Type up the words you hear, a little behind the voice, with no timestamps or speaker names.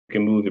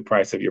can move the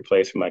price of your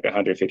place from like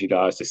 $150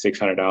 to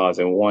 $600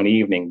 in one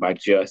evening by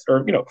just,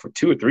 or for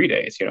 2 or 3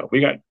 days.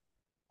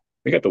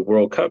 We got the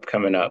World Cup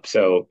coming up,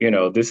 so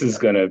this is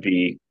gonna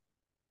be.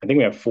 I think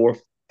we have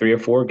 3 or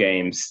 4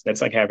 games.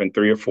 That's like having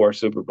 3 or 4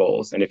 Super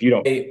Bowls. And if you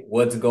don't, Hey,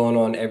 what's going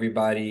on,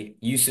 everybody?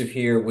 Yusuf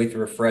here with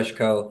Refresh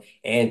Co.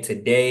 And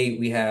today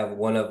we have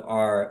one of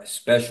our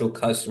special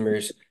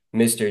customers,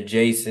 Mr.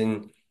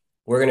 Jason.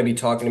 We're going to be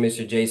talking to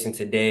Mr. Jason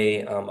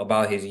today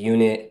about his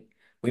unit.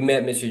 We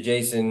met Mr.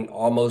 Jason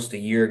almost a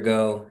year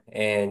ago,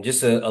 and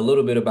just a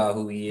little bit about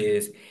who he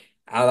is.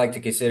 I like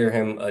to consider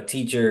him a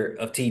teacher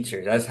of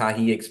teachers. That's how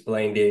he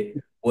explained it,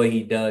 what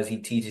he does. He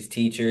teaches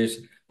teachers,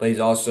 but he's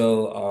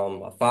also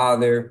a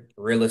father,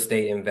 real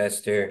estate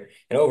investor,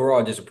 and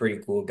overall just a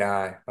pretty cool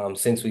guy.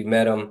 Since we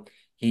met him,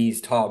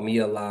 he's taught me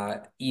a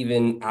lot.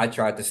 Even I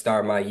tried to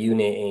start my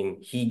unit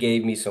and he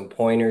gave me some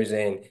pointers,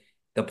 and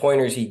the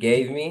pointers he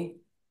gave me,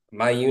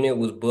 my unit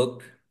was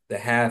booked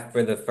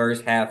the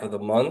first half of the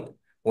month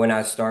when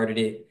I started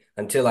it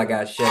until I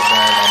got shut down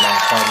by my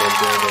apartment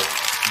builder.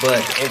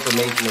 But the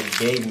information that he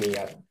gave me,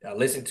 I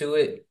listened to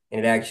it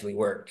and it actually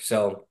worked.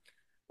 So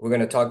we're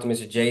going to talk to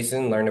Mr.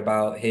 Jason, learn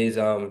about his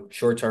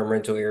short-term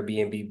rental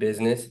Airbnb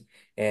business,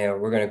 and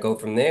we're going to go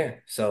from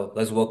there. So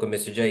let's welcome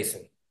Mr.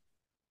 Jason.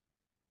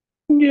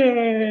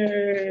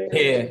 yay.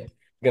 Yeah,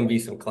 gonna be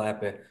some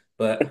clapping.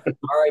 But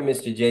all right,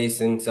 Mr.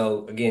 Jason.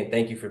 So again,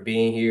 thank you for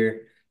being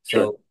here.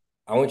 Sure. So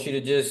I want you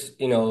to just,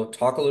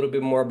 talk a little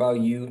bit more about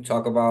you,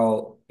 talk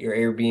about your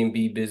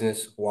Airbnb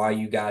business, why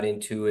you got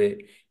into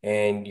it,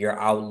 and your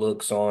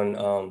outlooks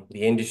on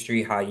the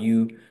industry, how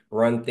you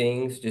run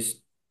things. Just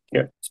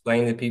Yeah.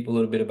 explain to people a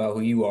little bit about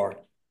who you are.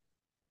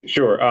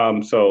 Sure.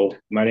 So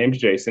my name's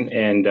Jason,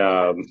 and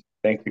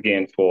thanks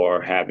again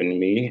for having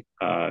me,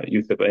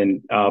 Yusuf.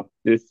 And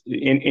this,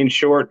 in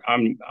short,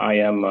 I'm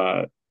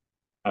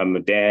a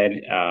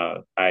dad.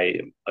 I'm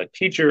a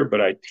teacher,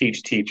 but I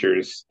teach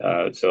teachers.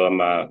 So I'm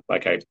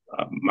like I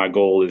my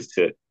goal is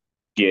to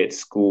get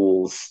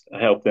schools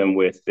help them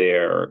with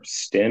their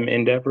STEM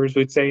endeavors.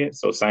 We'd say it.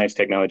 So science,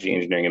 technology,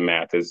 engineering, and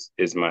math is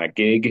my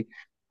gig.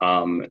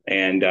 And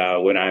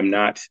when I'm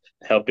not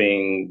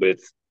helping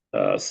with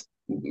uh,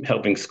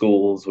 helping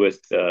schools with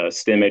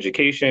STEM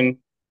education,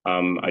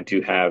 I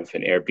do have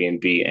an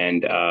Airbnb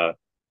and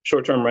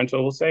short-term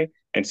rental, we'll say.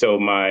 And so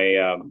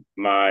my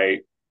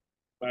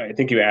I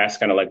think you asked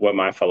kind of like what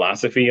my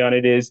philosophy on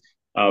it is.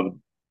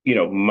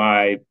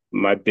 My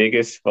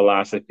biggest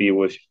philosophy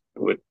was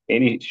with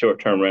any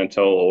short-term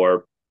rental,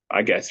 or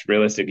I guess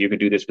realistic, you could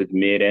do this with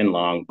mid and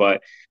long,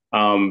 but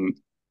um,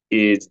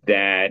 is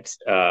that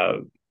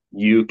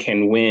you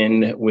can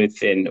win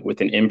with an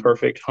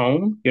imperfect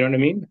home. You know what I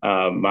mean?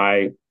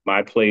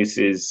 My place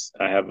is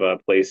I have a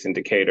place in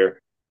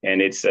Decatur,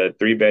 and it's a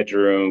 3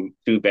 bedroom,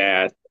 2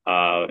 bath,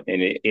 and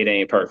it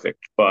ain't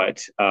perfect,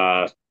 but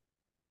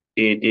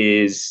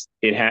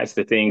it has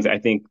the things I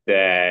think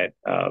that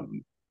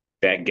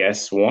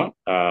guests want.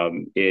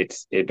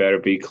 It better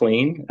be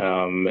clean,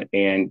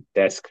 and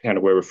that's kind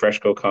of where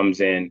Refresco comes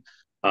in.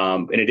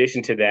 In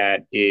addition to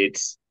that,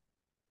 it's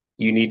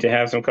you need to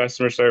have some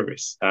customer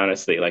service.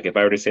 Honestly, like if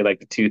I were to say like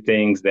the two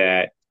things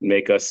that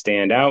make us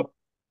stand out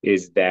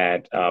is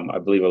that I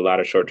believe a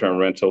lot of short-term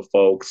rental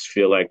folks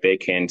feel like they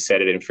can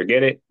set it and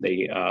forget it.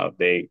 They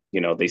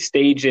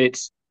stage it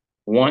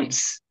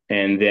once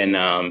and then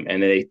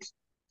they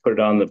put it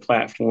on the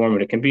platform,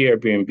 and it can be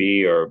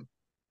Airbnb or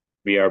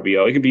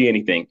VRBO. It can be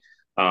anything.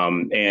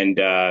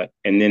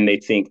 And then they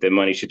think the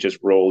money should just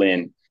roll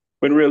in.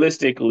 When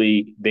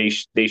realistically, they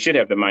should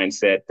have the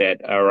mindset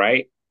that all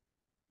right,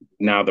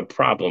 now the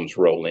problems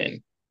roll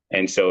in.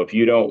 And so if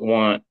you don't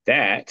want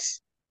that,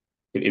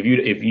 if you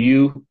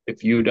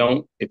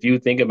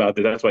think about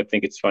that, that's why I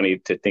think it's funny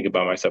to think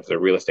about myself as a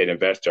real estate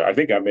investor. I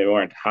think I'm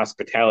more into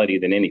hospitality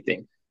than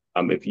anything.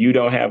 If you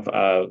don't have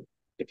a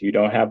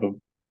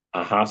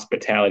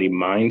hospitality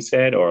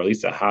mindset, or at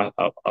least a heart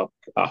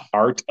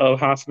of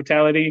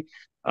hospitality,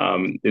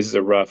 this is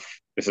a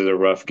rough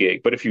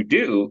gig. But if you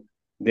do,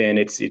 then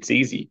it's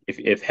easy.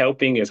 If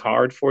helping is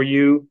hard for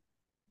you,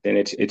 then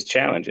it's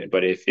challenging.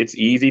 But if it's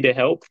easy to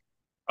help,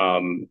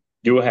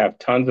 you will have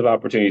tons of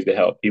opportunities to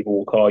help. People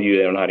will call you.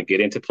 They don't know how to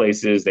get into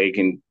places. They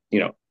can,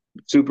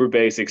 super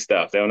basic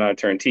stuff. They don't know how to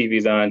turn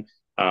TVs on.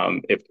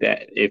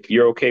 If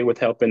you're okay with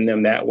helping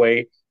them that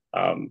way,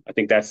 I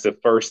think that's the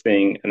first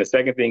thing. And the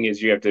second thing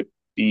is you have to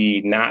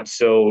be not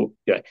so.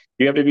 Yeah,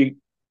 you have to be.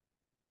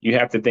 You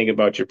have to think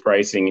about your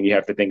pricing, and you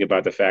have to think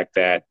about the fact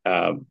that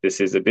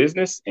this is a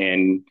business,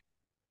 and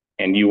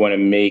you want to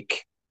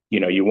make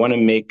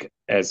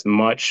as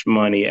much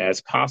money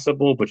as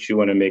possible, but you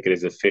want to make it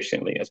as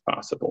efficiently as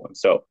possible. And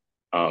so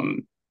I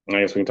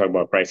guess we can talk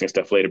about pricing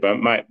stuff later, but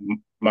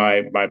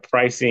my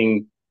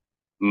pricing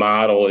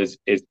model is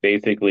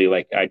basically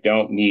like I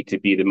don't need to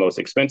be the most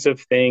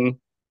expensive thing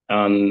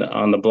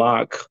on the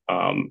block,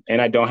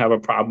 and I don't have a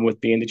problem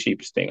with being the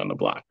cheapest thing on the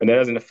block, and that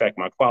doesn't affect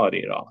my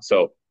quality at all.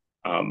 So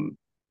um,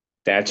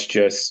 that's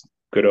just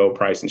good old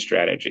pricing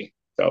strategy.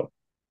 So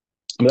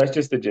that's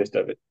just the gist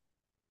of it.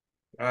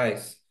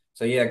 Nice.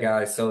 So yeah,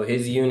 guys, so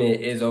his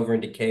unit is over in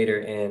Decatur,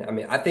 and I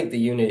mean, I think the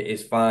unit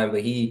is fine,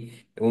 but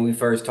when we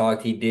first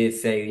talked, he did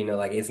say,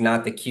 like it's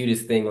not the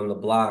cutest thing on the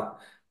block,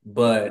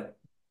 but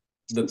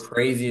the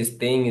craziest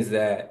thing is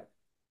that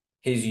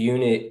his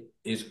unit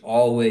is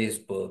always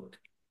booked.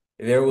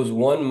 There was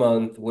one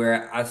month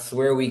where I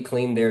swear we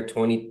cleaned there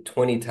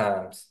 20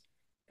 times.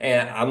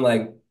 And I'm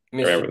like,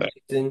 I Mr. remember that.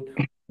 Jason,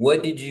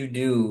 what did you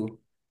do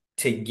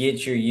to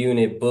get your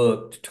unit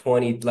booked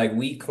 20? Like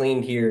we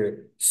cleaned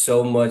here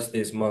so much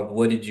this month.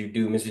 What did you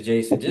do, Mr.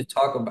 Jason? Just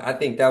talk about, I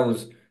think that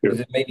was Sure.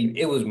 it maybe,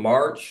 it was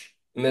March,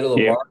 middle of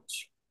Yeah,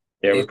 March.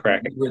 yeah, it was We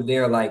cracking. were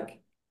there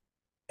like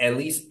at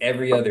least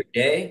every other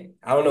day.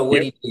 I don't know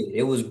what Yep. he did.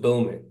 It was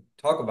booming.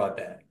 Talk about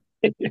that.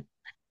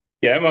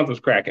 Yeah, that month was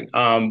cracking.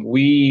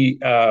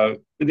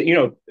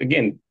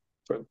 Again,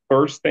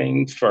 first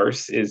things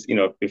first is,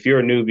 if you're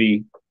a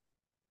newbie,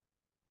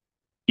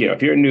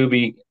 if you're a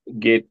newbie,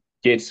 get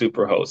get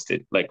super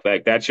hosted. Like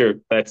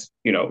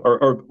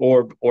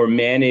or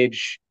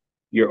manage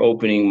your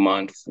opening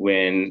month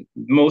when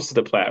most of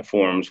the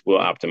platforms will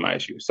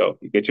optimize you. So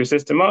you get your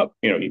system up,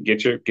 you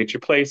get your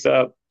place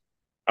up,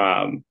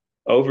 um,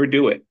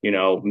 overdo it,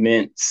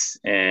 mints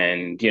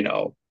and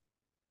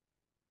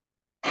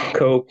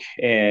Coke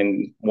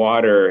and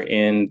water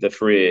in the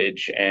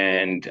fridge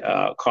and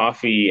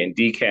coffee and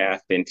decaf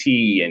and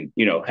tea and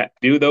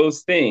do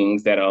those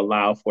things that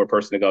allow for a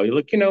person to go,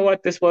 look, you know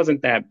what, this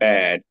wasn't that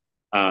bad.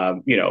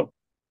 Um, you know,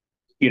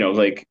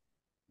 like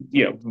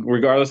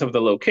regardless of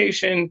the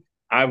location,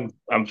 I'm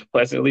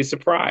pleasantly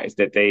surprised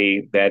that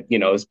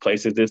this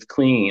place is this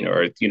clean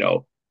or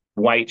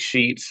white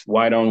sheets,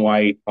 white on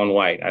white.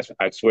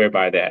 I swear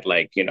by that,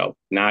 like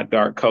not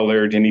dark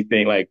colored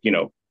anything like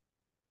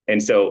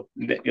and so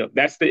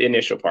that's the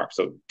initial part.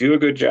 So do a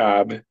good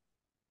job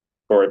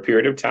for a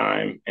period of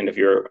time, and if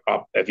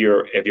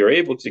you're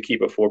able to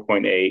keep a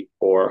 4.8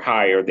 or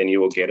higher, then you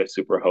will get a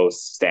super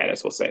host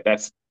status. We'll say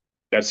that's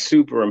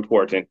super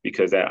important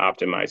because that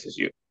optimizes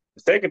you.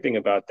 The second thing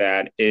about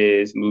that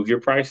is move your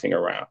pricing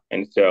around.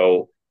 And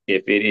so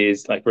if it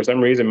is like for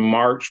some reason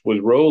March was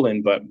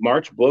rolling, but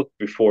March booked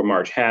before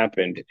March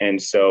happened,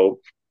 and so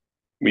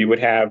we would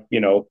have,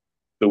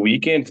 the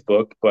weekends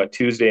booked, but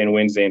Tuesday and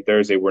Wednesday and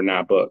Thursday were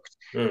not booked.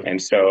 Mm,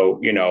 And so,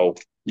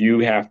 you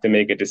have to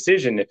make a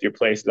decision if your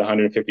place is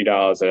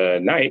 $150 a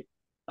night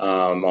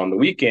on the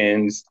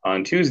weekends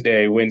on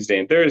Tuesday, Wednesday,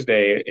 and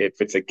Thursday. If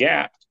it's a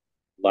gap,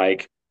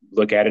 like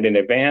look at it in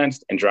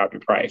advance and drop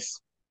your price.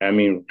 I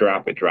mean,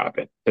 drop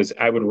it. Because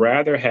I would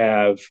rather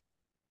have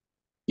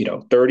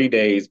 30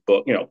 days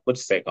booked,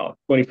 let's say call it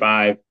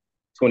 25,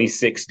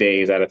 26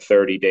 days out of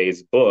 30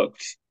 days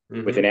booked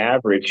with an hmm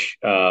average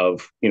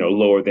of,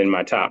 lower than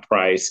my top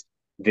price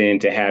than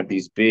to have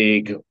these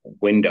big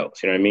windows,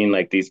 you know what I mean?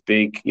 Like these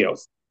big,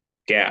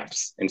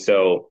 gaps. And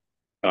so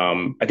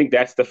I think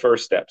that's the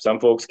first step. Some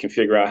folks can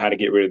figure out how to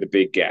get rid of the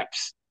big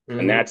gaps.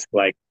 And hmm that's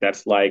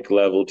like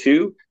level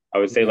two. I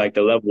would say Okay. like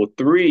the level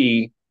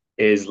three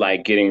is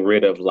like getting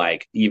rid of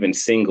like even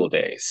single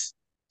days.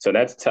 So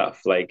that's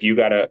tough. Like you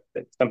gotta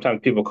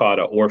sometimes people call it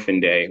an orphan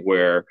day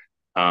where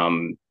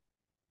um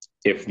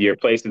if your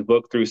place is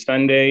booked through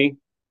Sunday,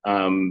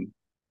 um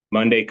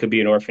Monday could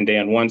be an orphan day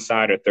on one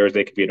side or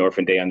Thursday could be an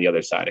orphan day on the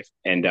other side.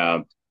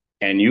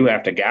 And you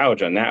have to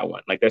gouge on that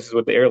one. Like this is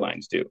what the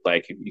airlines do.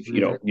 Like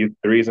hmm the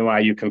reason why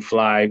you can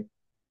fly,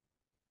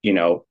 you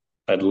know,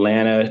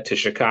 Atlanta to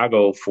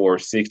Chicago for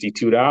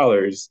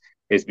 $62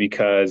 is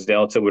because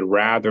Delta would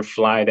rather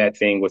fly that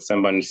thing with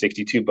someone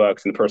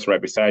 $62 and the person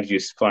right beside you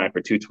is flying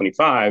for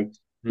 225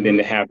 than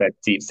to hmm have that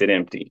seat sit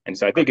empty. And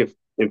so I think if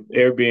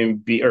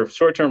Airbnb or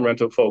short-term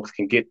rental folks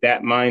can get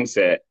that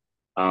mindset,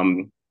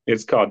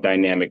 it's called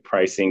dynamic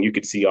pricing. You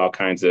could see all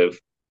kinds of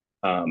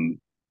um,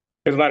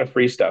 there's a lot of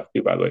free stuff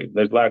too, by the way.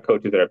 There's a lot of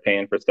coaches that are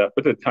paying for stuff,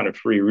 but there's a ton of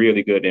free,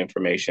 really good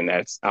information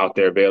that's out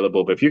there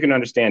available. But if you can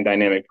understand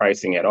dynamic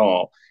pricing at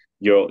all,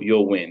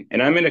 you'll win.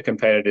 And I'm in a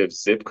competitive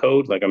zip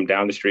code, like I'm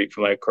down the street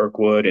from like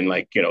Kirkwood, and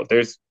like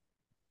there's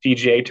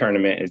PGA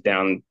tournament is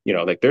down.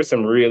 Like there's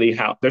some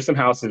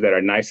houses that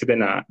are nicer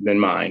than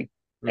mine,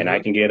 and I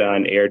hmm can get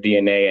on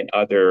AirDNA and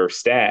other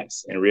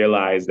stats and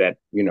realize that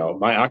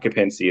my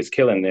occupancy is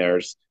killing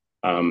theirs.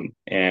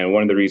 And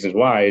one of the reasons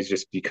why is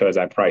just because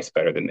I price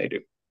better than they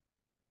do.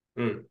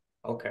 Mm.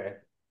 Okay.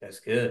 That's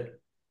good.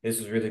 This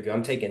is really good.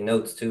 I'm taking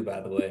notes too, by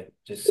the way,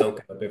 just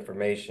soaking up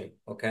information.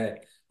 Okay.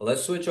 Well,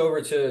 let's switch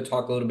over to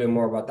talk a little bit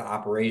more about the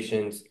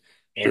operations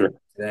and Sure.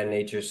 that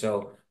nature.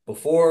 So,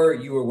 before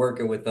you were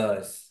working with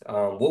us,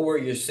 what were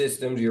your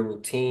systems, your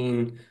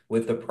routine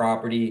with the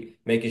property,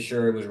 making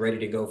sure it was ready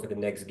to go for the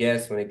next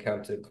guest when it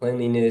comes to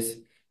cleanliness,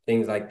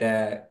 things like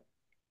that?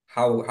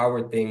 How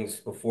were things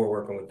before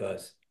working with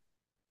us?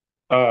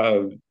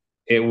 Uh,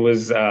 it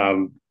was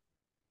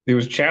it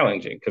was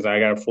challenging because I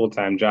got a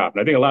full-time job,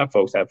 and I think a lot of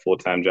folks have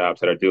full-time jobs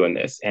that are doing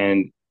this.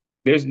 And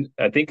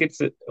I think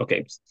okay,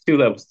 it's two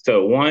levels.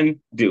 So one,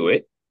 do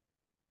it.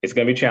 It's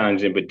going to be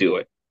challenging, but do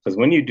it because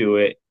when you do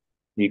it,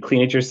 you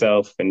clean it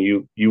yourself, and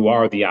you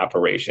are the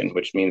operation,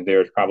 which means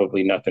there's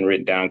probably nothing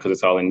written down because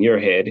it's all in your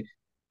head.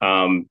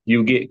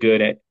 You get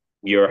good at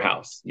your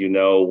house. You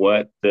know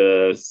what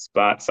the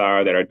spots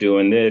are that are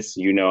doing this.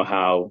 You know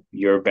how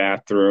your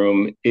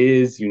bathroom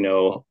is. You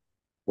know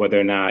whether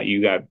or not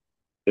you got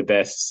the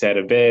best set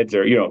of beds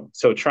or,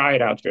 so try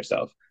it out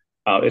yourself.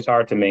 It's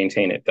hard to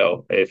maintain it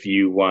though if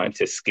you want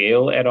to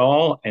scale at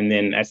all. And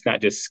then that's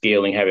not just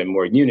scaling, having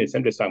more units.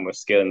 I'm just talking about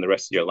scaling the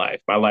rest of your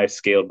life. My life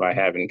scaled by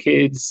having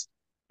kids.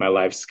 My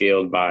life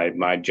scaled by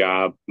my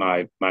job.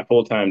 My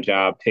full time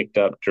job picked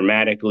up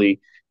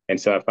dramatically,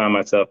 and so I found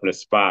myself in a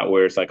spot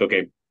where it's like,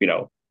 okay,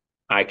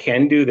 I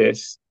can do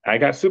this. I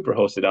got super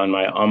hosted on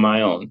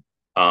my own,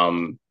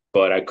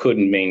 but I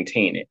couldn't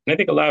maintain it. And I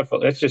think a lot of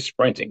folks, that's just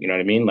sprinting. You know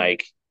what I mean?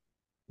 Like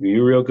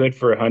you're real good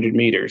for 100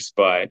 meters,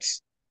 but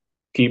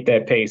keep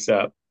that pace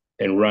up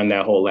and run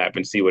that whole lap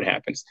and see what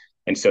happens.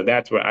 And so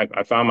that's where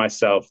I found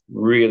myself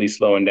really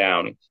slowing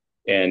down,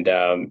 and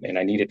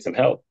I needed some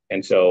help.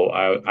 And so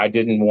I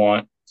didn't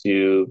want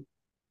to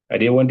I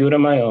didn't want to do it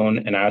on my own,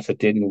 and I also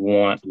didn't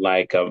want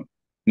like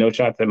no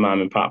shots at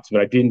mom and pops,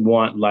 but I didn't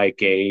want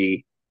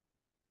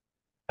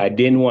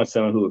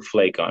someone who would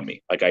flake on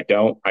me. Like I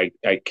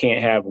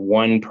can't have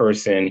one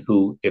person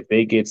who, if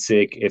they get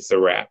sick, it's a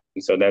wrap.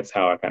 And so that's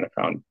how I kind of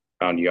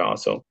found y'all.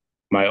 So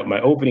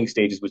my opening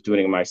stages was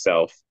doing it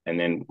myself, and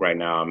then right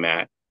now I'm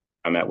at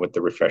with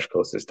the Refresh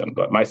Co system.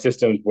 But my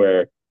systems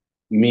were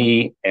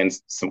me and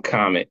some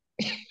Comet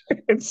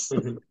and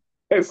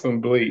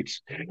some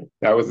bleach.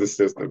 That was the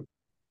system.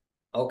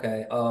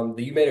 Okay. I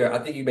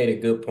think you made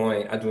a good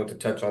point. I just want to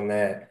touch on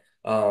that.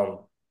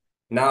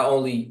 Not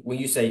only when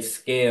you say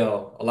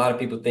scale, a lot of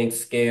people think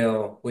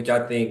scale, which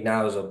I think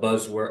now is a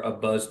buzzword, a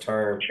buzz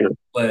term, Sure.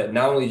 but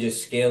not only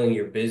just scaling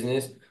your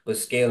business, but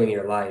scaling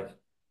your life. Yeah.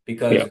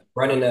 Because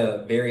running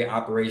a very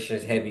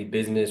operations heavy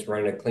business,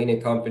 running a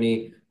cleaning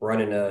company,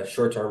 running a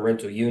short-term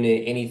rental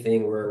unit,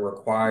 anything where it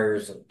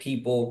requires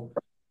people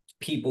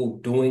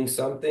doing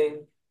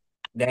something,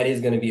 that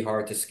is going to be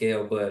hard to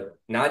scale, but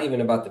not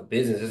even about the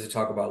business. Let's just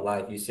talk about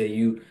life.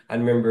 I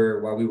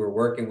remember while we were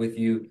working with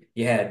you,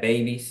 you had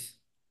babies.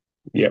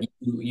 Yeah.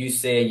 You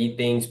said you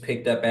things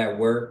picked up at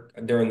work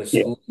during the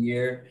Yeah. school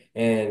year,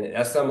 and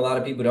that's something a lot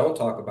of people don't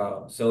talk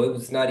about. So it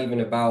was not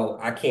even about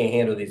I can't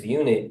handle this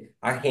unit.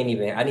 I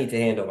need to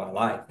handle my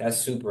life. That's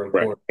super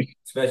Right. important,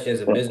 especially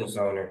as a Right. business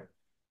owner.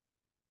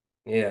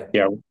 Yeah.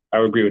 Yeah, I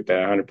would agree with that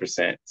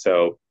 100%.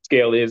 So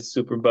scale is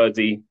super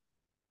buzzy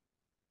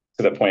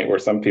to the point where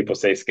some people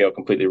say scale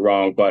completely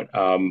wrong, but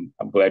I'm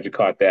glad you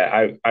caught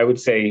that. I'd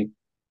say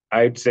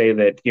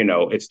that,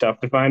 it's tough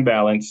to find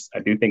balance. I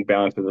do think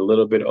balance is a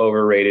little bit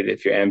overrated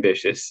if you're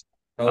ambitious.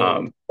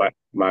 Totally. But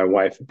my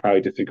wife would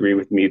probably disagree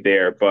with me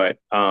there, but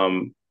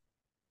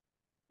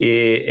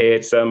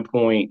at some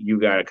point you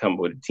got to come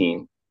with a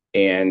team.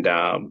 And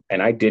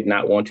I did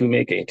not want to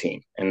make a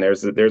team. And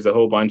there's a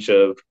whole bunch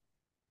of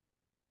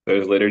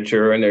there's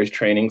literature and there's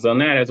trainings on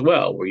that as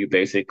well, where you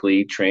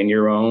basically train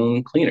your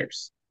own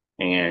cleaners.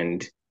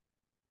 And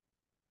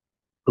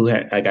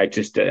like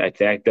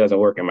that doesn't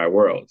work in my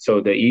world.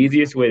 So the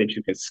easiest way that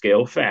you can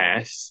scale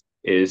fast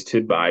is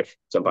to buy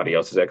somebody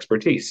else's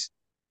expertise,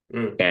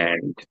 Mm.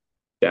 and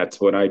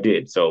that's what I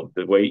did. So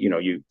the way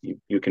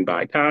you can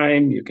buy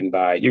time, you can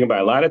buy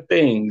a lot of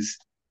things,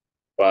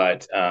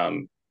 but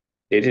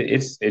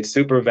it's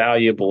super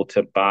valuable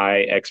to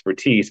buy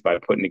expertise by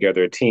putting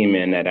together a team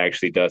in that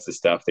actually does the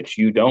stuff that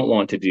you don't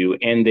want to do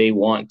and they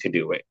want to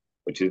do it,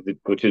 which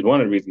is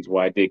one of the reasons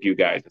why I dig you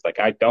guys. It's like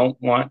I don't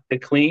want to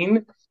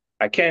clean,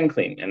 I can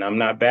clean, and I'm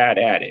not bad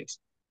at it,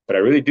 but I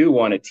really do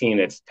want a team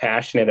that's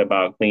passionate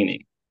about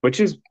cleaning, which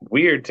is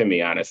weird to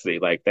me, honestly.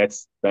 Like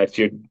that's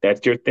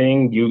your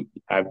thing.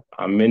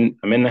 I'm in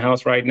the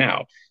house right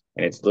now,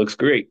 and it looks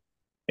great,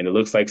 and it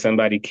looks like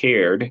somebody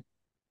cared,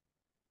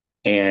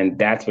 and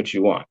that's what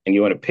you want. And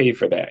you want to pay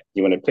for that.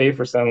 You want to pay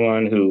for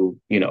someone who,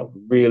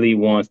 really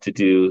wants to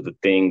do the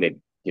thing that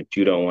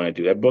you don't want to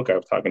do. That book I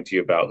was talking to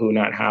you about, Who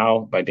Not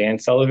How by Dan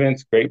Sullivan,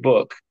 it's a great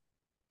book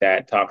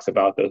that talks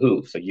about the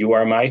who. So you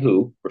are my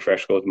who,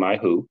 Refresh goes my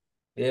who.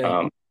 Yeah.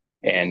 Um,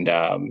 and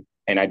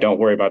I don't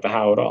worry about the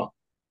how at all.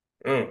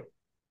 Mm.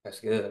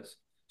 That's good.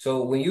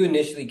 So when you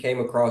initially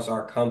came across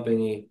our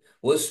company,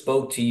 what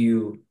spoke to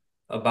you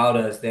about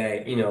us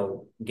that,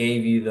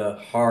 gave you the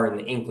heart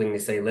and the inkling to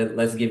say,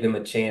 let's give them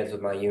a chance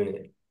with my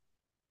unit?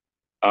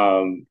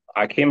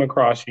 I came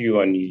across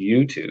you on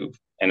YouTube,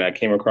 and I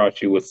came across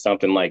you with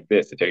something like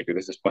this. To tell you,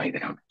 this is funny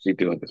that I'm actually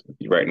doing this with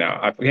you right now.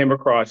 I came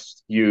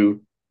across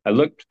you. I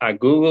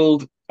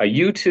Googled, I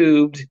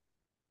YouTubed.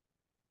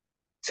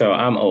 So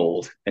I'm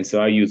old, and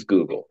so I use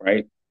Google,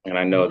 right? And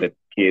I know Mhm. that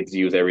kids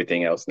use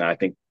everything else now. I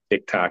think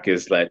TikTok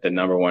is like the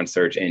number one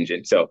search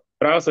engine. So,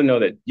 but I also know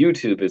that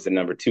YouTube is the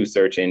number two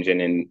search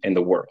engine in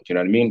the world. You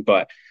know what I mean?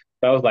 But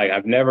so I was like,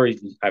 I've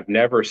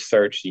never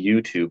searched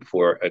YouTube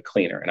for a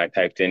cleaner, and I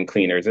typed in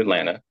cleaners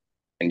Atlanta,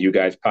 and you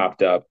guys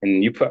popped up,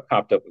 and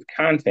popped up with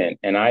content,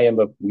 and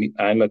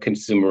I'm a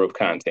consumer of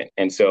content,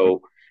 and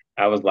so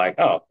I was like,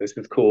 oh, this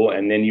is cool.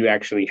 And then you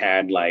actually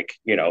had like,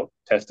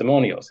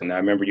 testimonials. And I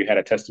remember you had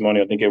a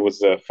testimonial. I think it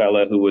was a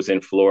fella who was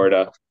in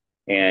Florida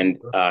and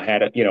had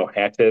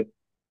to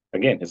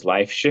again, his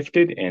life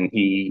shifted and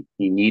he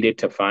needed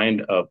to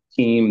find a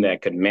team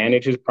that could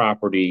manage his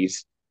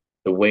properties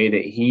the way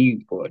that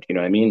he would. You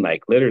know what I mean?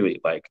 Like literally,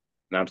 like,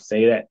 and I'm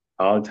saying that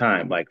all the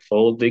time, like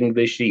folding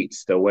the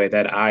sheets the way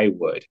that I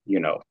would,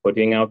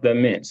 putting out the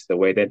mints the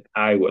way that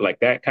I would. Like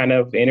that kind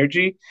of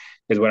energy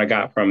is what I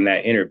got from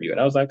that interview. And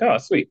I was like, oh,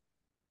 sweet.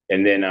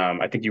 And then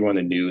I think you were on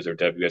the news or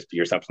WSB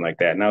or something like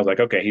that. And I was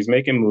like, okay, he's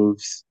making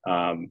moves.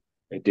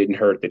 It didn't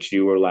hurt that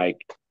you were like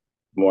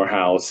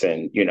Morehouse,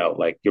 and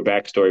like your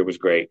backstory was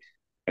great.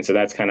 And so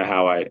that's kind of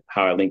how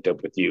I linked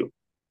up with you.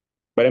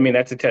 But I mean,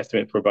 that's a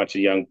testament for a bunch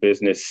of young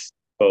business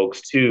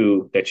folks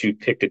too, that you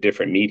picked a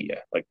different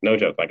media. Like no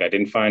joke, like I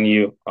didn't find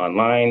you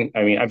online.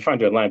 I mean, I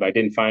found you online, but I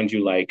didn't find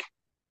you like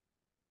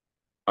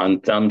on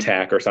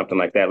Thumbtack or something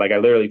like that. Like I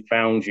literally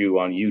found you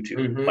on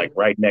YouTube, like Hmm.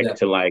 right next Yeah.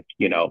 to like,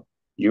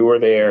 you were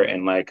there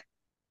and like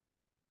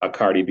a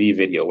Cardi B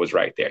video was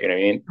right there. You know what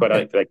I mean?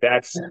 But like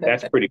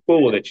that's pretty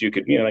cool that you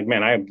could, like,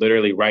 man, I am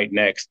literally right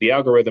next. The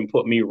algorithm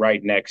put me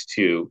right next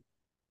to,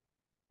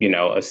 a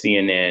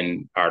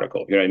CNN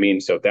article. You know what I mean?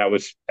 So that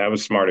was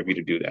smart of you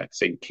to do that.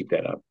 So you keep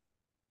that up.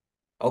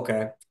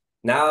 Okay.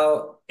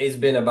 Now it's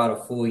been about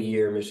a full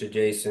year, Mr.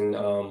 Jason.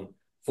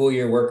 Full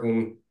year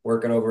working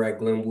over at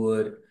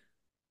Glenwood.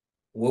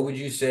 What would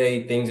you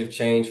say things have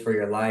changed for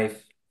your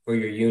life, for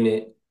your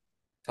unit?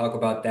 Talk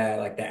about that,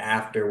 like the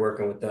after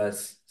working with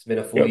us. It's been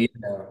a full Yep. year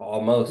now,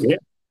 almost. Yeah.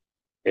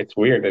 It's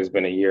weird. It's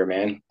been a year,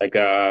 man. Like,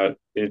 yeah,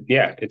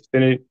 it's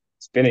been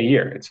a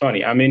year. It's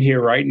funny. I'm in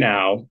here right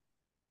now.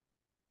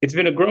 It's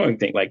been a growing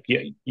thing. Like,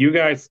 you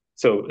guys.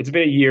 So it's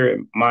been a year.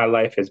 My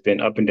life has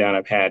been up and down.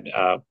 I've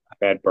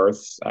had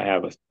births. I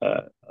have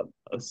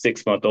a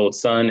 6 month old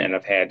son, and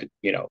I've had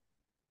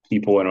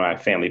people in my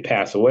family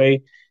pass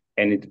away,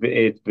 and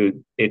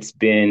it's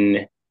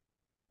been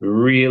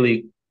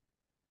really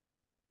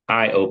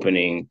eye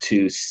opening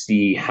to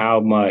see how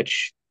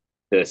much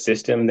the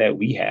system that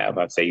we have.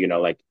 I'd say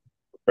like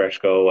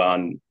Freshco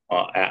on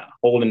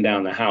holding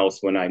down the house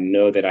when I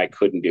know that I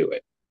couldn't do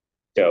it.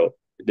 So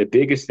the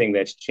biggest thing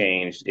that's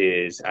changed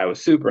is I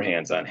was super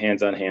hands on,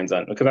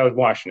 because I was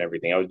washing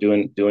everything. I was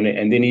doing it,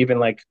 and then even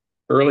like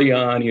early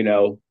on,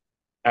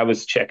 I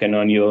was checking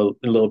on you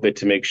a little bit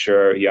to make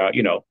sure, yeah,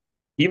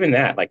 even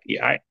that, like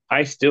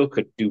I still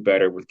could do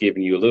better with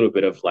giving you a little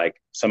bit of like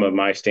some of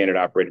my standard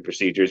operating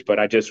procedures, but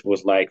I just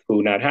was like,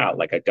 who, not how.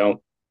 Like I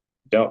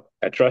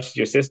trust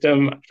your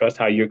system, I trust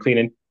how you're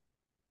cleaning.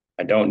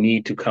 I don't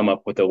need to come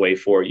up with a way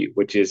for you,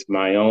 which is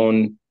my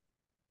own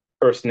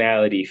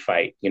personality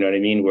fight. You know what I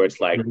mean? Where it's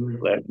like, Hmm.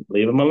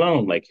 leave them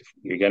alone. Like if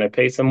you're gonna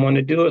pay someone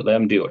to do it, let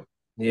them do it.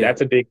 Yeah.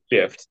 That's a big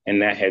shift,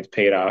 and that has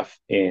paid off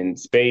in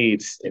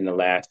spades in the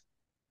last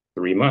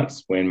 3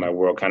 months when my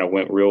world kind of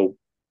went real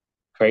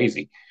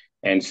crazy.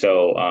 And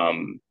so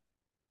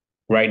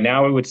right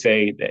now I would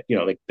say that,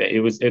 like that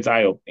it's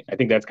eye opening. I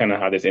think that's kind of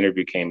how this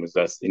interview came, was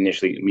us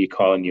initially me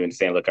calling you and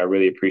saying, look, I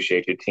really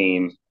appreciate your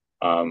team.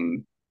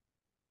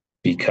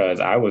 Because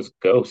I was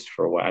ghost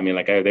for a while. I mean,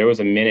 like there was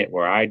a minute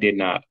where I did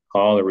not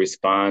call or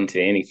respond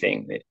to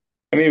anything.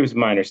 I mean, it was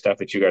minor stuff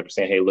that you guys were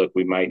saying, hey, look,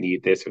 we might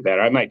need this or that.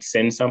 Or I might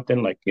send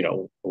something like, a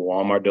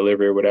Walmart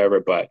delivery or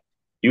whatever, but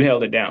you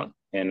held it down.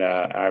 And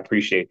I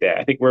appreciate that.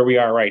 I think where we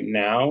are right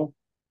now,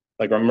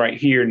 like I'm right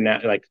here now,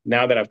 like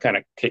now that I've kind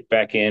of kicked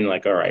back in,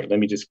 like, all right, let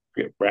me just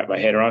wrap my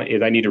head around it,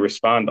 is I need to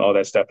respond to all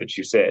that stuff that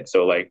you said.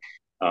 So like,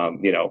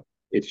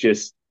 it's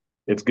just,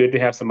 it's good to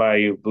have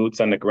somebody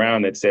boots on the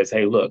ground that says,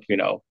 hey, look,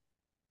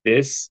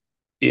 this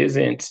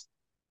isn't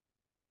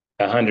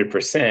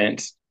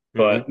 100%, Hmm.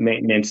 but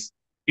maintenance,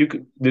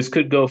 this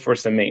could go for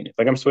some maintenance.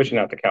 Like I'm switching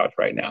out the couch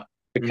right now.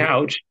 The Hmm.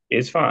 couch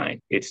is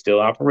fine. It's still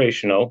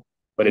operational,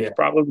 but it's Yeah.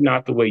 probably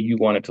not the way you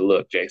want it to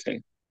look,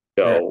 Jason.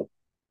 Sure. So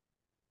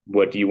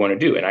what do you want to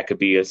do? And I could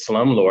be a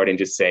slumlord and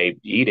just say,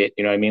 eat it,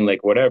 you know what I mean?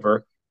 Like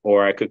whatever.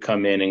 Or I could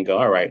come in and go,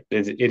 all right,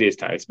 it is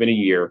time. It's been a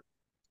year.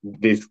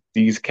 These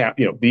things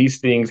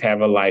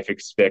have a life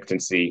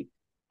expectancy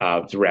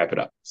to wrap it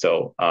up.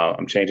 So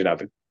I'm changing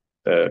out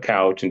the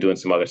couch and doing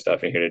some other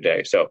stuff in here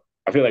today. So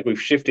I feel like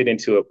we've shifted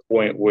into a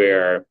point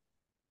where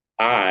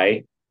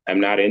I am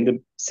not in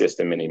the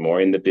system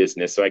anymore, in the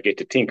business, so I get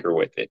to tinker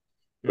with it,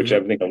 which I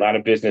Hmm. think a lot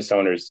of business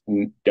owners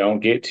don't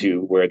get to,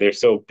 where they're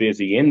so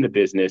busy in the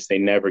business, they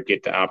never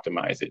get to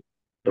optimize it.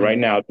 So right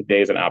Hmm. now,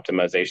 today is an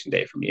optimization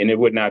day for me, and it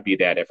would not be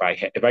that if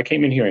I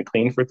came in here and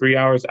cleaned for 3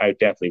 hours, I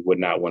definitely would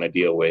not want to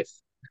deal with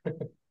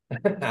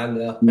I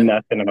know.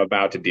 nothing I'm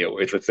about to deal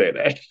with. Let's say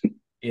that.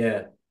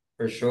 Yeah,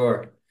 for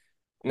sure.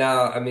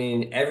 Now, I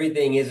mean,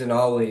 everything isn't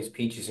always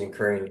peaches and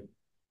cream.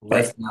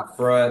 Right, Let's not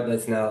front.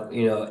 Let's not,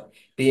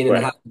 being in the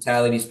right,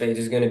 hospitality space,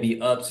 there's going to be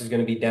ups, there's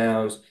going to be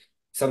downs.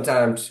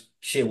 Sometimes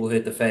shit will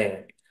hit the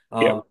fan.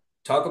 yeah,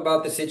 Talk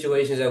about the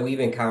situations that we've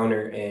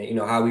encountered and,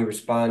 how we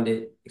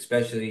responded,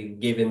 especially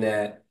given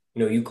that,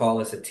 you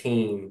call us a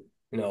team.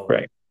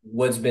 right,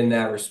 What's been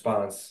that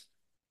response?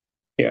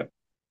 yeah.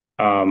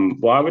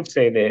 Well, I would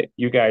say that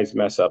you guys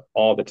mess up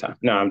all the time.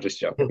 No, I'm just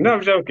joking. No,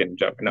 I'm joking. I'm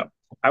joking. No,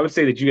 I would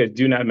say that you guys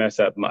do not mess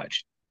up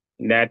much.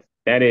 And that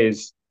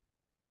is,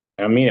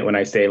 I mean it when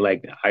I say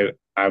like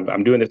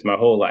I'm doing this my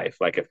whole life.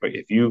 Like if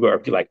you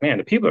are like, man,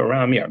 the people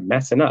around me are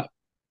messing up,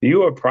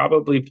 you are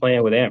probably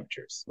playing with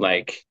amateurs.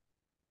 Like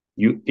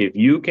if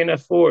you can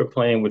afford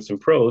playing with some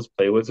pros,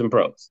 play with some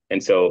pros.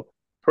 And so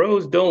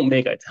pros don't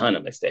make a ton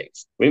of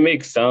mistakes. We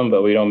make some,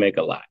 but we don't make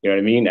a lot. You know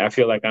what I mean? I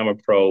feel like I'm a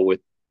pro with,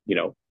 you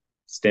know,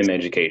 STEM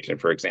education,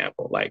 for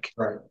example. Like,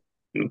 Right.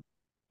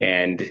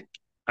 and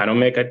I don't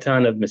make a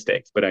ton of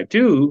mistakes, but I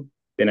do,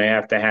 then I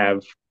have to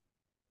have,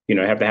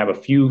 I have to have a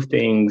few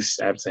things.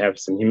 I have to have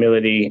some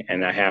humility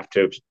and I have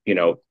to,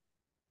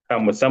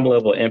 come with some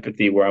level of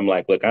empathy where I'm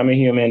like, look, I'm a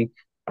human.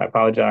 I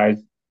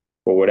apologize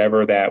for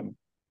whatever that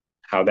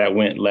how that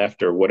went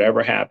left or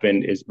whatever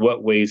happened is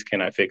what ways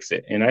can I fix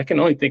it? And I can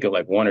only think of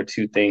like one or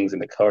two things in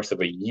the course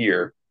of a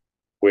year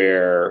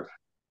where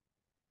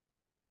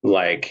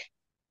like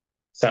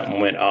something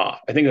went off.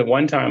 I think at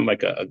one time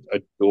like a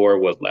door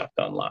was left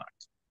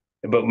unlocked,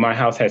 but my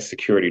house has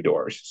security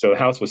doors. So the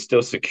house was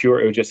still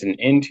secure. It was just an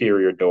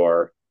interior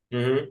door,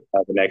 Hmm.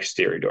 an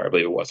exterior door, I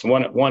believe it was.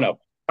 One of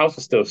house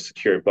was still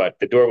secure, but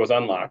the door was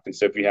unlocked. And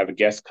so if you have a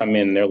guest come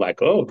in, they're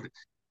like, oh,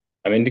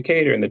 I'm in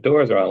Decatur and the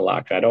doors are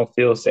unlocked. I don't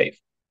feel safe.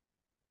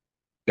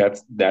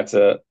 That's that's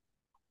an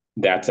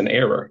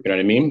error. You know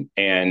what I mean?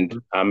 And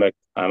I'm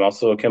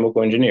also a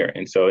chemical engineer,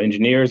 and so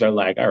engineers are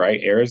like, all right,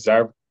 errors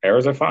are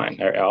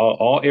fine.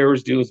 All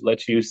errors do is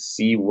let you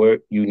see what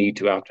you need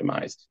to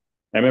optimize.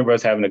 I remember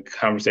us having a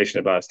conversation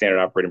about a standard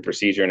operating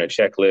procedure and a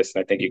checklist,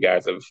 and I think you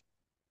guys have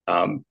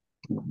um,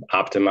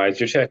 optimized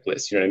your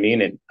checklist. You know what I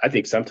mean? And I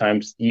think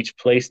sometimes each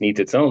place needs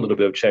its own little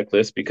bit of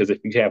checklist because if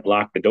you have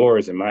locked the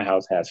doors, and my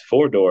house has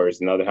four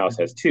doors, and the other house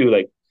has two,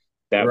 like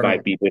that Right.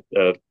 might be just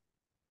a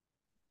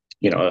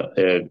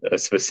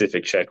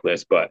specific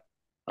checklist. But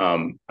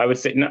I would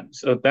say not.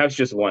 So that's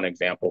just one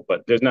example,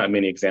 but there's not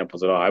many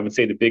examples at all. I would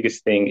say the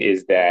biggest thing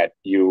is that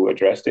you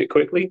addressed it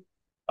quickly.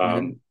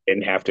 Hmm.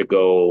 Didn't have to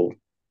go.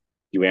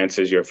 You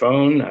answers your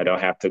phone. I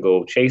don't have to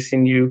go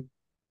chasing you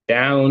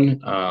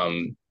down.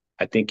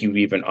 I think you've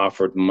even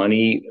offered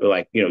money,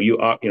 like you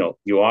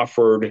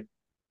offered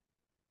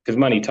because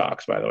money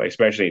talks. By the way,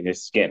 especially in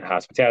this again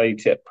hospitality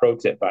tip, pro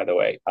tip. By the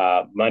way,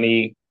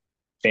 money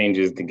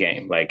changes the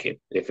game. Like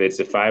if it's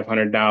a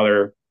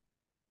 $500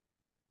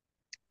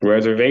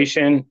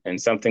 reservation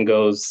and something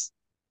goes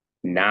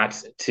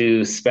not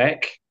to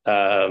spec,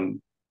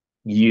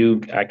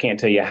 I can't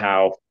tell you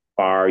how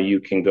far you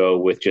can go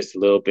with just a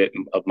little bit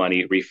of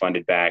money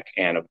refunded back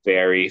and a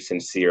very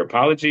sincere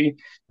apology.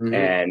 Hmm.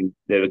 And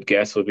the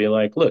guest would be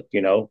like, look,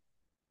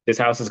 this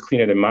house is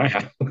cleaner than my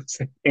house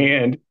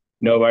and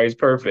nobody's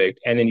perfect.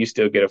 And then you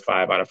still get a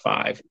 5 out of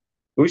 5.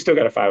 We still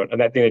got a 5 on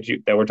that thing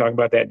that we're talking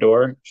about, that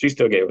door. She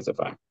still gave us a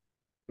 5.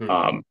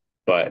 Hmm.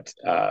 But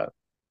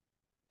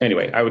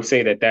anyway, I would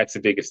say that that's the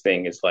biggest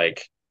thing is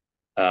like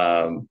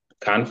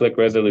conflict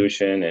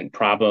resolution and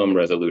problem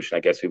resolution, I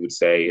guess we would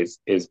say,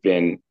 is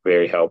been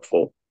very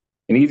helpful.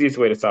 An easiest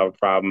way to solve a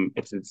problem,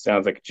 it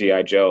sounds like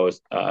GI Joe is,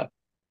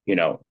 you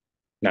know,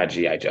 not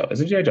GI Joe.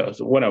 Is it GI Joe?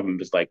 So one of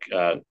them is like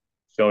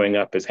showing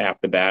up is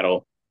half the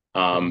battle,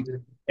 um,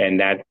 and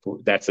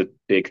that's a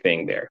big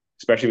thing there,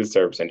 especially with the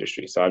service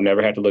industry. So I've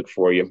never had to look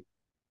for you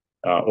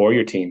or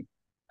your team,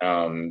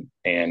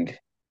 and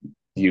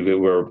you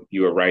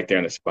were right there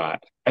in the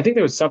spot. I think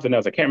there was something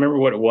else. I can't remember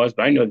what it was,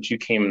 but I know that you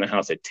came in the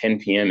house at 10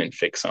 p.m. and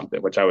fixed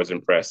something, which I was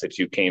impressed that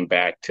you came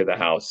back to the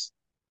house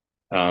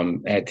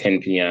at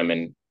 10 p.m.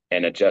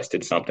 and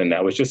adjusted something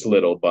that was just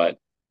little, but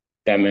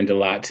that meant a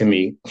lot to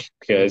me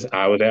because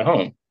I was at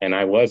home and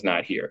I was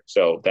not here.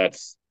 So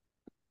that's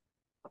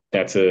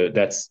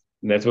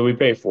what we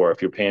pay for.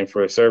 If you're paying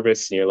for a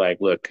service, and you're like,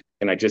 look,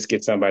 can I just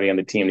get somebody on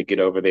the team to get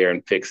over there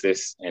and fix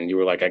this? And you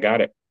were like, I got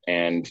it.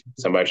 And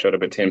somebody showed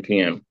up at 10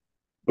 p.m.,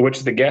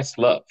 which the guests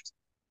loved.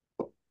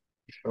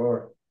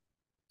 Sure.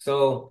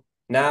 So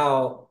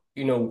now,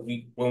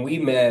 when we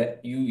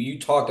met, you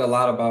talked a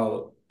lot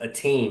about a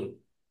team.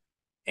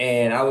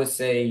 And I would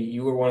say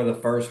you were one of the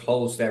first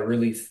hosts that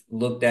really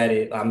looked at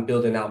it. I'm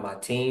building out my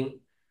team.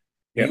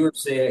 Yep.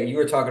 You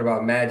were talking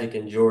about Magic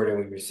and Jordan.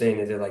 We were saying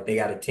is that like they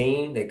got a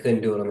team, they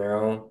couldn't do it on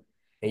their own.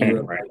 And you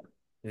were Right.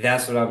 like,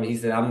 that's what I'm, he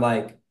said, I'm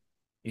like,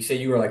 you said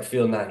you were like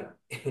Phil Knight.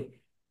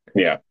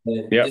 Yeah.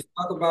 And Yep. just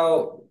talk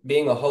about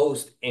being a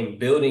host and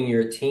building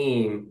your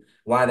team,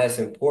 why that's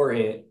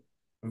important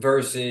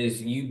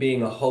versus you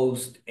being a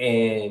host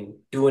and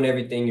doing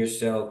everything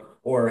yourself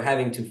or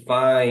having to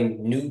find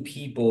new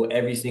people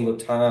every single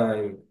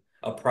time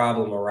a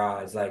problem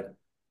arises. Like,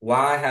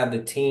 why have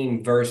the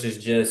team versus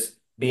just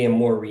being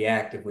more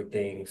reactive with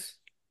things?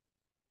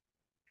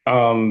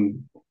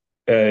 Um,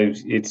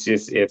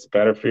 it's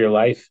better for your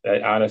life.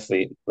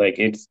 Honestly, like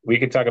we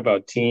could talk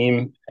about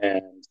team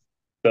and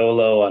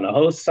solo on the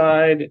host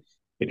side.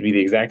 It'd be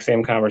the exact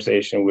same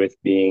conversation with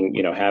being,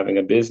 having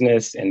a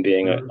business and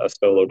being a Mhm.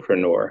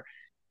 solopreneur.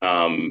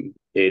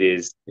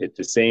 It's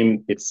the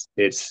same. It's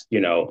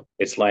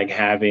like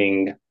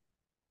having,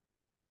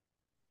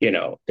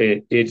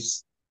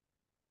 it's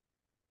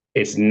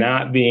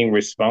not being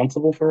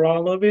responsible for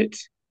all of it.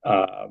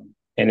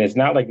 And it's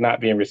not like not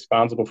being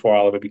responsible for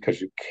all of it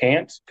because you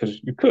can't, because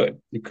you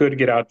could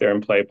get out there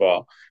and play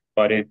ball,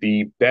 but it'd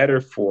be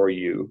better for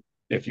you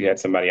if you had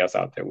somebody else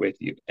out there with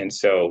you. And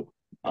so,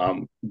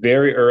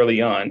 very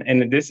early on,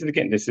 and this is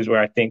again, this is where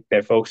I think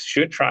that folks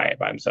should try it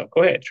by themselves.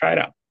 Go ahead, try it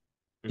out.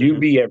 You Hmm.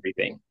 be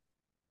everything.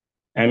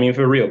 I mean,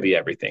 for real, be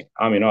everything.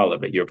 I mean, all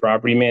of it. You're a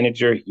property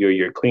manager, you're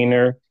your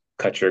cleaner,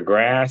 cut your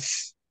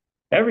grass,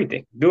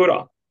 everything. Do it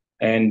all.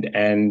 And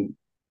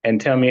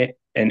tell me,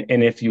 and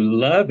if you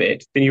love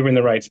it, then you're in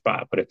the right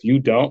spot. But if you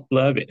don't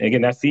love it,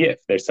 again, that's the if.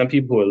 There's some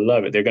people who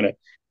love it.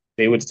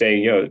 They would say,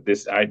 yo,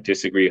 this I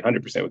disagree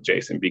 100% with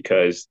Jason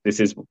because this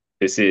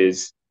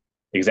is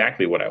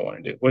exactly what I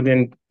want to do. Well,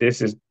 then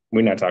this is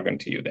we're not talking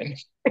to you then.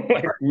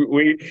 like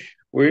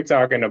we're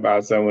talking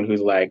about someone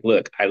who's like,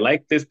 look, I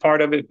like this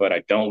part of it, but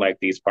I don't like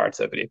these parts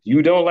of it. If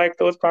you don't like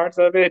those parts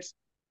of it,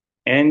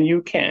 and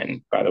you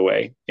can, by the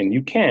way, and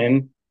you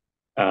can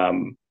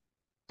um,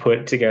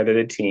 put together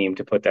the team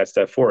to put that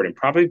stuff forward and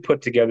probably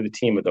put together the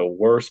team with the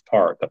worst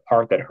part, the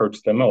part that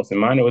hurts the most. And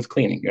mine was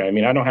cleaning. You know what I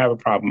mean? I don't have a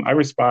problem. I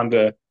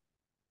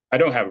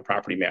don't have a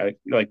property man.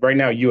 Like right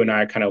now, you and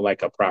I are kind of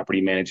like a property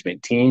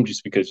management team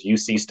just because you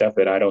see stuff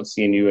that I don't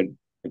see in you and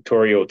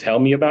Victoria will tell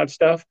me about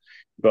stuff.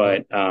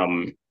 But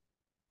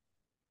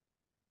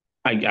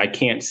I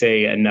can't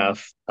say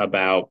enough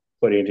about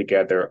putting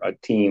together a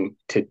team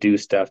to do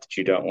stuff that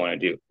you don't want to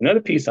do.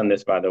 Another piece on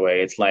this, by the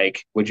way, it's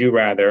like, would you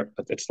rather?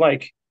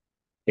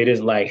 It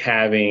is like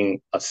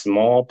having a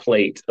small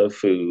plate of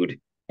food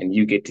and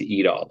you get to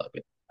eat all of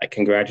it. Like,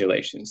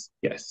 congratulations.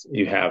 Yes,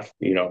 you have,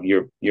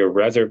 your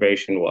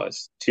reservation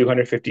was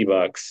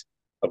 $250,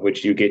 of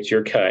which you get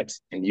your cut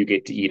and you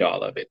get to eat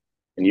all of it.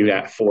 And you Hmm.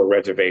 got four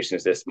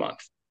reservations this month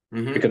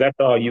because Hmm. that's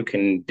all you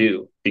can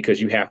do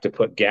because you have to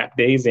put gap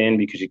days in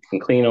because you can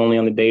clean only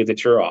on the days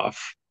that you're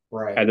off,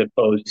 Right. as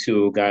opposed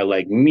to a guy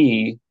like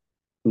me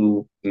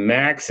who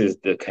maxes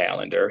the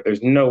calendar.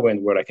 There's no way in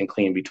the world I can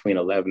clean between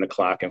 11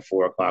 o'clock and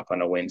 4 o'clock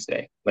on a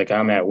Wednesday. Like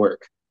I'm at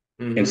work.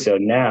 And Hmm. so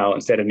now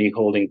instead of me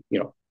holding,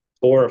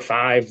 four or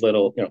five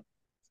little,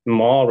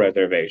 small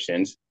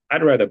reservations,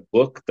 I'd rather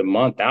book the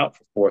month out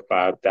for $4,000 or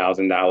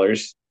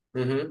 $5,000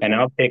 Hmm. and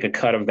I'll take a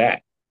cut of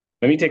that.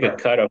 Let me take a Right.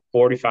 cut of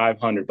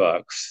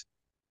 $4,500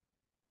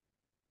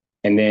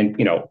 and then,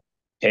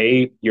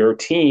 pay your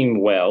team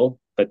well,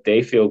 but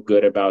they feel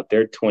good about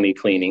their 20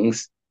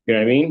 cleanings. You know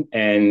what I mean?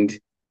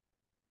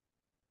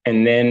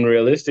 And then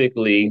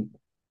realistically,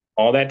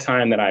 all that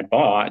time that I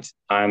bought,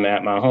 I'm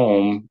at my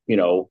home,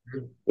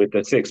 with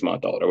a 6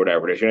 month old or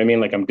whatever it is. You know what I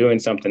mean? Like I'm doing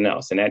something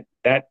else. And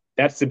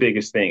that's the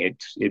biggest thing.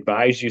 It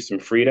buys you some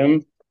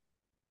freedom.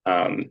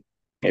 Um,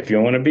 if you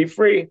want to be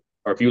free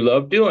or if you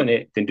love doing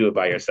it, then do it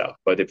by yourself.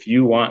 But if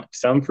you want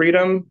some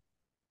freedom,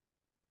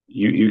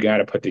 you got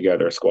to put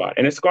together a squad.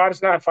 And a squad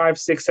is not five,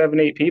 six, seven,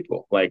 eight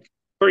people, like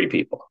three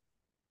people,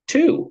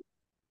 two.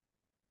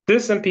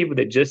 There's some people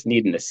that just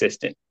need an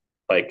assistant.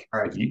 Like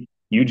Right. if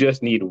you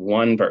just need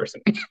one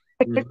person.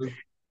 Hmm.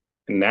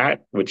 And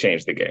that would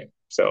change the game.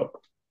 So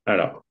I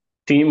don't know.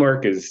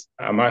 Teamwork is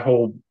my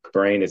whole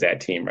brain is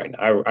at team right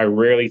now. I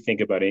rarely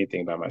think about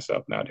anything by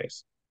myself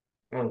nowadays.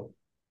 Oh,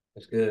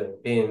 that's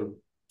good. Being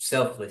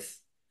selfless.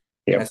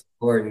 Yep. That's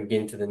important,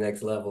 getting to the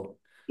next level.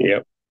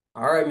 Yep.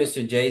 All right,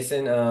 Mr.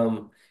 Jason.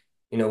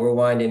 We're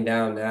winding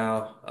down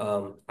now.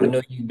 I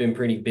know you've been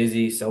pretty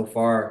busy so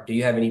far. Do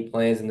you have any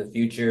plans in the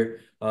future?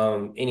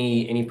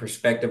 Any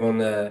perspective on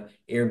the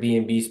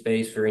Airbnb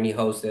space for any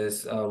host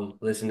that's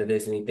listen to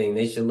this? Anything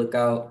they should look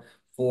out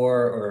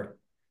for, or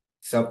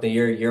something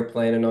you're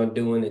planning on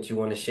doing that you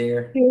want to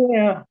share?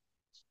 Yeah.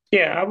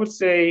 Yeah. I would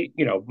say,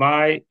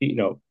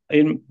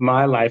 in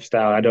my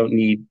lifestyle, I don't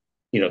need,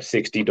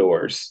 60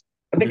 doors.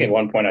 I think at Mhm.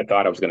 one point I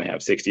thought I was going to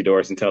have 60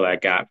 doors until I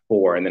got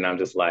four. And then I'm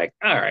just like,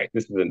 all right,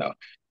 this is enough.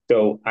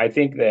 So I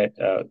think that,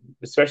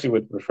 especially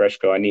with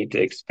Refreshco, I need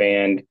to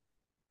expand,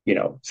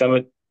 some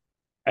of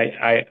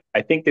I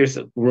think there's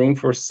room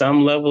for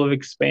some level of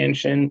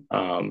expansion.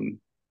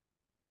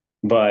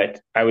 But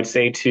I would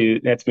say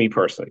that's me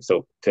personally.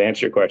 So to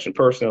answer your question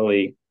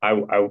personally,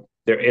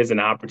 there is an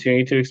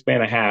opportunity to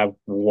expand. I have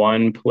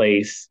one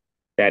place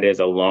that is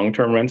a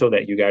long-term rental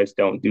that you guys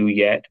don't do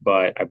yet,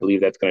 but I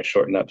believe that's going to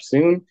shorten up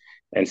soon.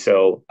 And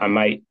so I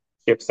might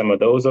shift some of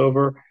those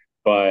over.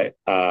 But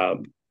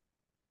the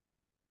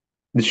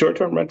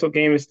short-term rental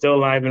game is still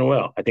alive and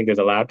well. I think there's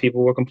a lot of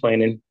people who are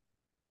complaining,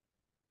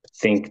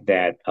 think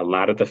that a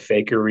lot of the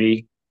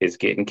fakery is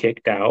getting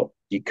kicked out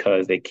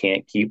because they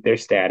can't keep their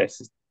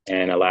status.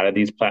 And a lot of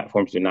these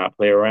platforms do not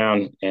play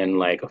around. And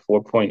like a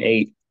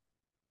 4.8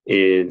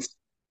 is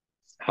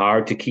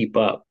hard to keep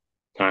up,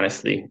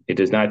 honestly. It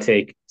does not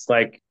take, it's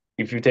like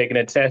if you're taking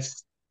a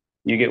test,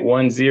 you get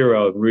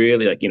 1-0,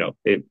 really, like,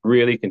 it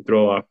really can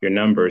throw off your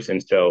numbers.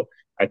 And so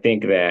I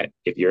think that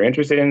if you're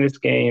interested in this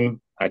game,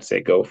 I'd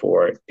say go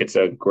for it. It's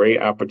a great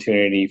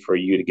opportunity for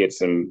you to get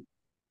some,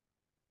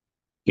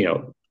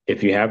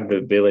 if you have the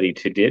ability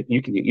to dip,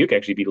 you can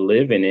actually be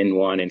living in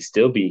one and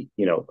still be,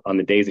 on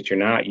the days that you're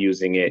not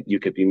using it, you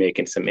could be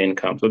making some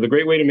income. So the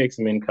great way to make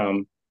some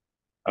income.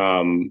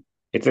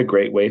 it's a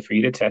great way for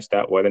you to test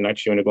out whether or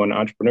not you want to go into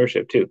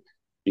entrepreneurship too.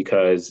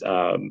 Because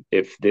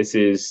if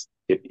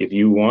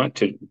you want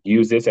to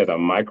use this as a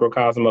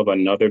microcosm of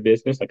another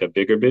business, like a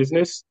bigger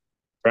business,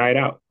 try it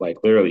out. Like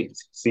literally,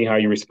 see how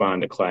you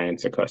respond to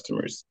clients or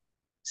customers.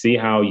 See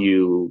how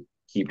you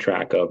keep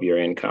track of your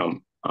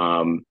income.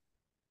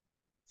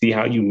 See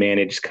how you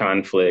manage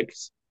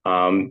conflicts.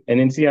 And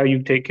then see how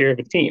you take care of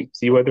a team.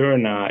 See whether or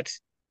not,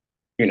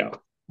 you know,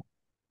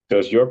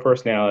 does your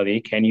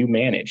personality, can you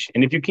manage?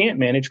 And if you can't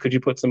manage, could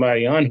you put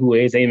somebody on who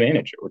is a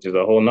manager, which is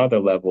a whole nother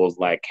level, is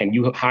like, can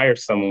you hire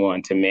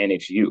someone to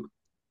manage you,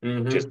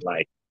 which is Mm-hmm.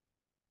 like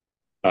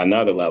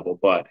another level.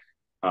 But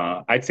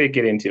I'd say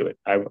get into it.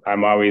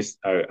 I'm always,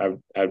 I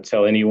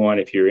tell anyone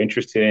if you're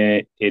interested in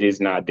it, it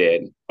is not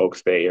dead.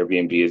 Folks say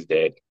Airbnb is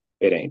dead.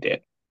 It ain't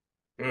dead.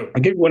 Mm.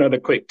 I'll give you one other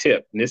quick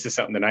tip. And this is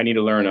something that I need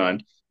to learn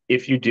on.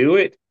 If you do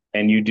it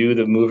and you do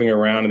the moving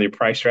around and the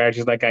price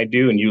strategies like I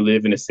do, and you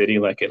live in a city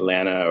like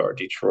Atlanta or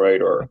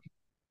Detroit or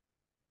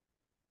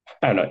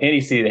I don't know,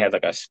 any city that has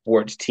like a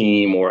sports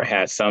team or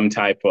has some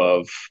type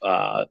of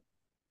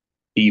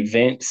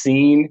event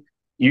scene,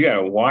 you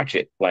gotta watch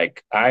it.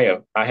 Like I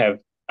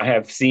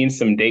have seen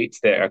some dates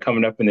that are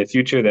coming up in the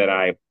future that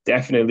I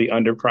definitely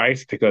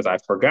underpriced because I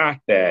forgot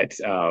that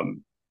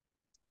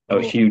a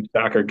Mm. huge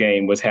soccer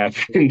game was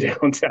happening Yeah.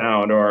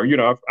 downtown, or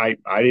I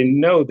didn't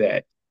know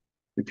that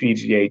the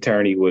PGA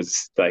tourney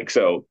was like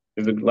so.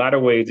 There's a lot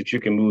of ways that you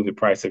can move the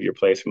price of your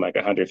place from like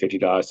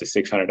 $150 to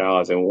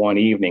 $600 in one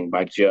evening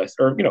by just,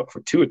 or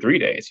for 2 or 3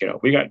 days.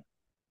 We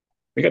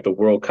got the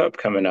World Cup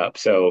coming up,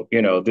 so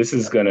this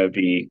is gonna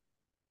be.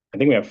 I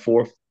think we have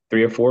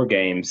 3 or 4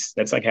 games.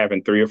 That's like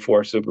having 3 or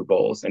 4 Super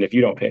Bowls, and if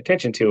you don't pay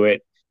attention to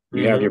it,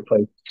 you have your Mm-hmm.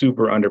 place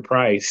super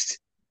underpriced.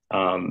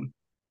 Um,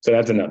 so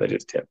that's another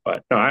just tip.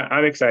 But no,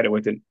 I'm excited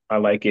with it. I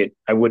like it.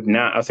 I would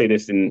not. I'll say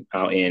this, and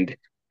I'll end.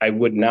 I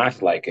would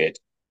not like it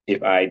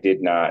if I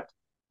did not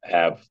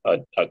have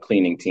a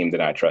cleaning team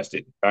that I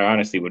trusted. I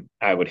honestly would.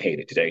 I would hate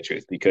it, to tell you the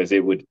truth, because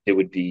it would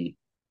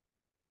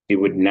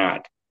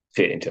not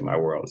fit into my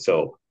world.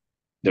 So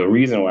the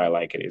reason why I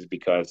like it is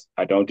because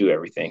I don't do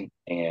everything,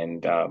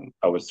 and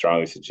I would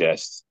strongly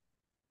suggest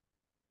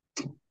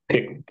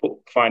pick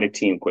find a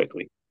team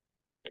quickly.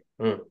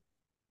 Mm.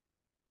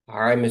 All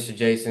right, Mr.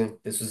 Jason,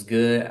 this was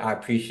good. I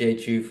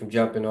appreciate you from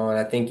jumping on.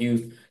 I think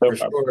you No for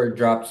problem. sure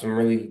dropped some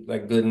really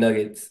like good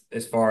nuggets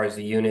as far as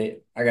the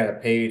unit. I got a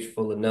page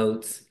full of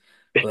notes,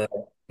 but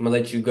I'm gonna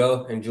let you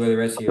go. Enjoy the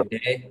rest of your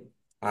day.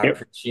 I Yep,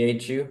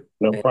 appreciate you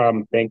no and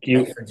problem. Thank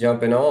thanks you. for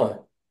jumping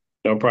on.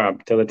 No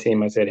problem. Tell the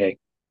team I said hey.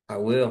 I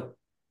will.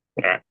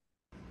 All right.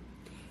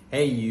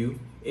 Hey, you.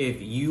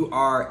 If you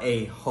are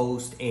a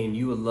host and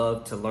you would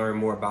love to learn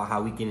more about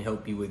how we can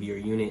help you with your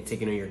unit,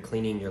 taking on your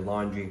cleaning, your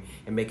laundry,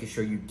 and making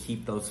sure you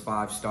keep those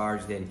 5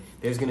 stars, then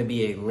there's going to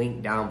be a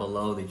link down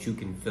below that you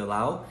can fill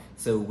out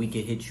so we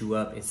can hit you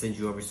up and send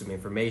you over some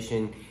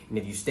information. And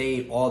if you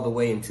stayed all the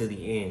way until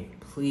the end,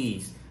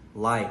 please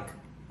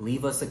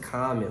leave us a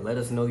comment, let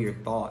us know your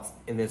thoughts,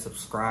 and then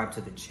subscribe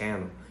to the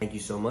channel. Thank you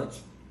so much.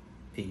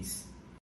 Peace.